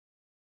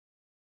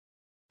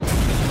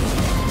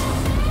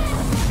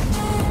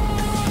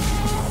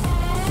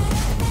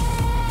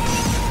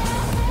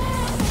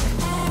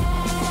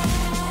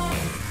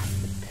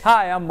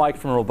Hi, I'm Mike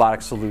from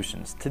Robotic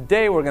Solutions.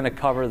 Today we're going to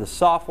cover the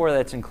software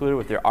that's included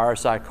with your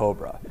RSI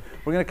Cobra.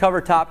 We're going to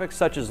cover topics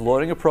such as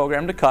loading a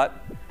program to cut,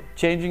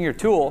 changing your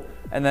tool,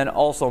 and then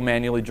also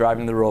manually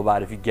driving the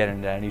robot if you get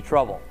into any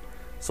trouble.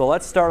 So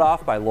let's start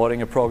off by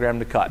loading a program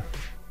to cut.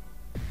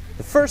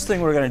 The first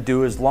thing we're going to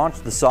do is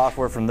launch the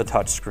software from the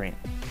touch screen.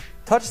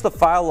 Touch the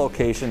file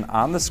location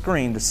on the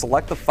screen to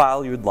select the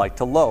file you would like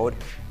to load,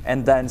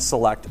 and then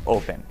select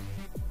Open.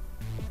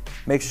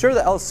 Make sure the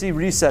LC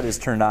reset is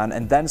turned on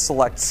and then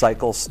select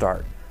Cycle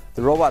Start.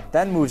 The robot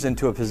then moves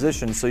into a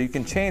position so you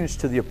can change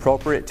to the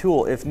appropriate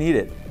tool if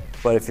needed.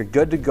 But if you're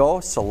good to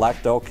go,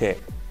 select OK.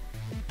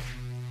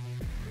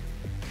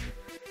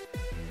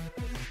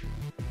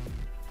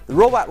 The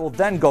robot will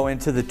then go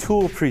into the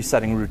tool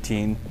presetting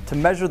routine to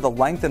measure the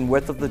length and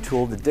width of the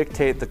tool to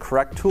dictate the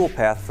correct tool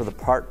path for the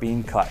part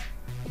being cut.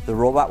 The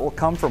robot will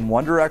come from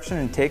one direction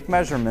and take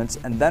measurements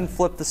and then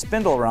flip the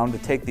spindle around to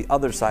take the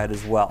other side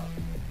as well.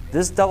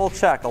 This double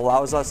check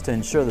allows us to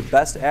ensure the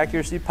best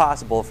accuracy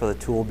possible for the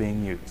tool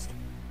being used.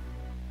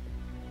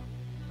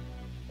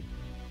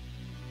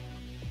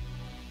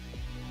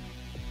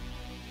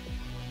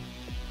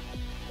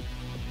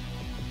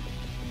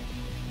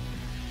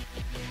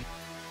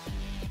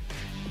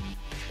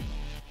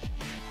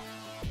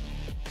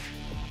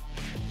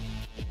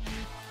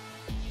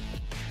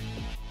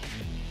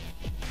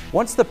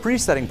 Once the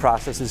presetting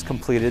process is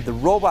completed, the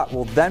robot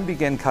will then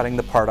begin cutting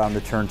the part on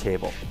the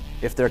turntable.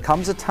 If there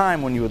comes a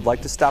time when you would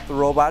like to stop the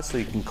robot so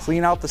you can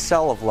clean out the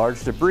cell of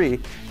large debris,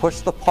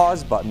 push the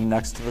pause button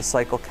next to the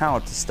cycle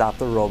count to stop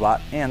the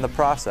robot and the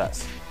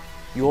process.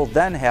 You will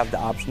then have the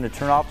option to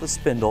turn off the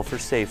spindle for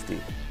safety.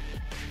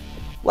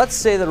 Let's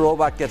say the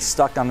robot gets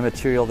stuck on the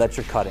material that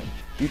you're cutting.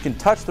 You can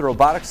touch the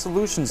Robotic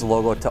Solutions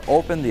logo to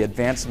open the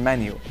advanced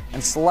menu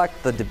and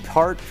select the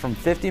Depart from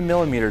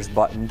 50mm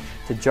button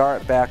to jar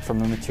it back from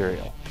the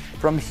material.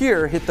 From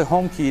here, hit the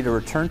home key to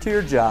return to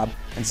your job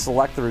and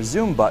select the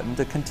resume button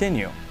to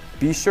continue.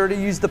 Be sure to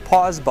use the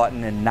pause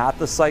button and not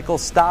the cycle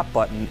stop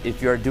button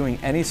if you are doing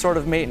any sort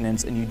of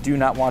maintenance and you do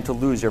not want to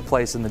lose your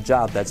place in the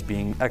job that's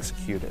being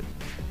executed.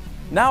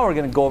 Now we're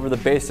going to go over the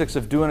basics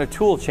of doing a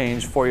tool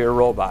change for your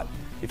robot.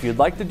 If you'd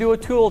like to do a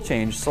tool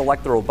change,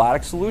 select the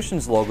Robotic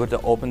Solutions logo to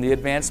open the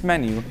advanced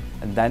menu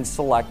and then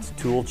select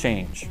Tool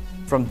Change.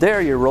 From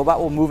there, your robot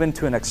will move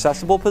into an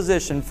accessible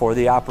position for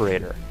the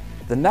operator.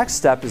 The next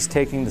step is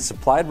taking the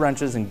supplied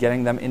wrenches and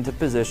getting them into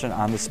position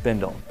on the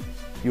spindle.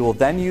 You will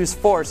then use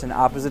force in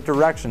opposite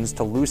directions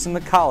to loosen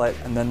the collet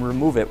and then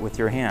remove it with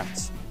your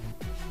hands.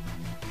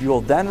 You will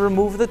then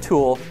remove the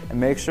tool and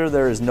make sure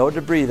there is no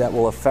debris that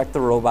will affect the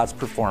robot's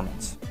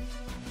performance.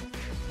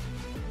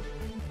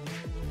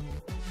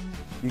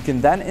 You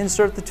can then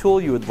insert the tool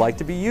you would like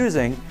to be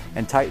using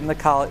and tighten the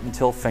collet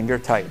until finger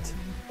tight.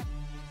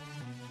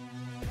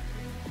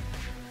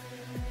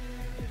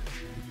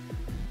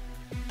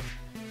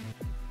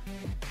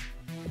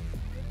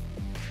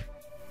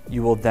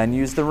 You will then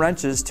use the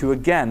wrenches to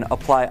again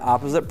apply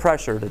opposite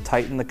pressure to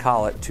tighten the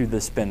collet to the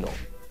spindle.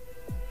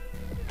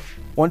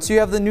 Once you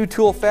have the new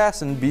tool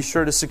fastened, be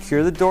sure to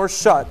secure the door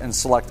shut and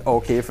select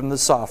OK from the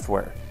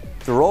software.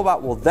 The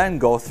robot will then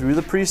go through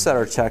the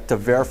presetter check to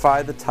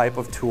verify the type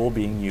of tool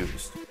being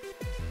used.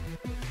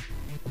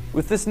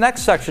 With this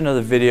next section of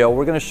the video,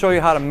 we're going to show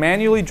you how to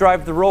manually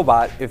drive the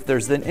robot if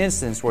there's an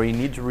instance where you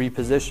need to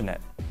reposition it.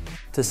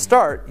 To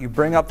start, you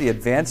bring up the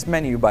advanced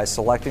menu by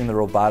selecting the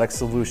Robotic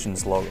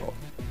Solutions logo.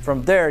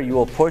 From there, you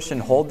will push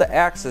and hold the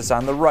axis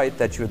on the right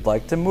that you would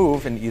like to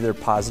move in either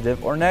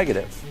positive or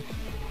negative.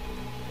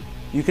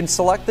 You can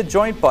select the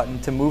joint button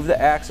to move the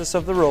axis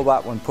of the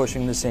robot when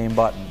pushing the same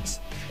buttons.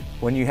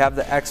 When you have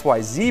the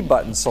XYZ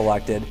button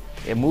selected,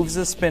 it moves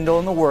the spindle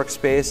in the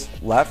workspace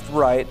left,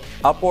 right,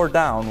 up or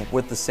down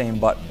with the same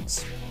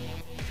buttons.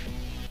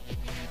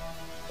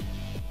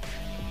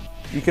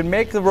 You can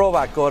make the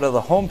robot go to the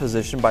home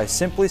position by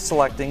simply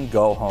selecting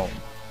Go Home.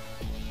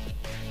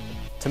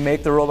 To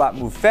make the robot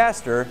move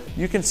faster,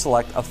 you can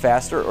select a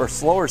faster or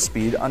slower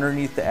speed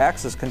underneath the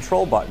axis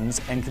control buttons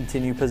and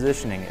continue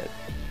positioning it.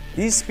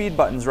 These speed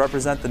buttons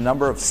represent the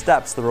number of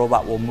steps the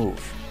robot will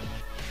move.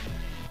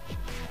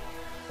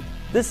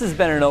 This has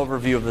been an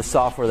overview of the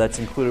software that's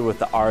included with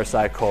the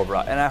RSI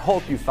Cobra, and I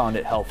hope you found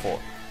it helpful.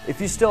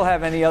 If you still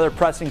have any other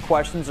pressing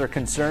questions or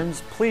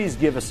concerns, please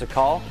give us a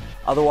call.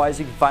 Otherwise,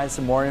 you can find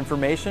some more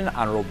information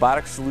on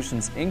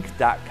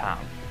roboticSolutionsInc.com.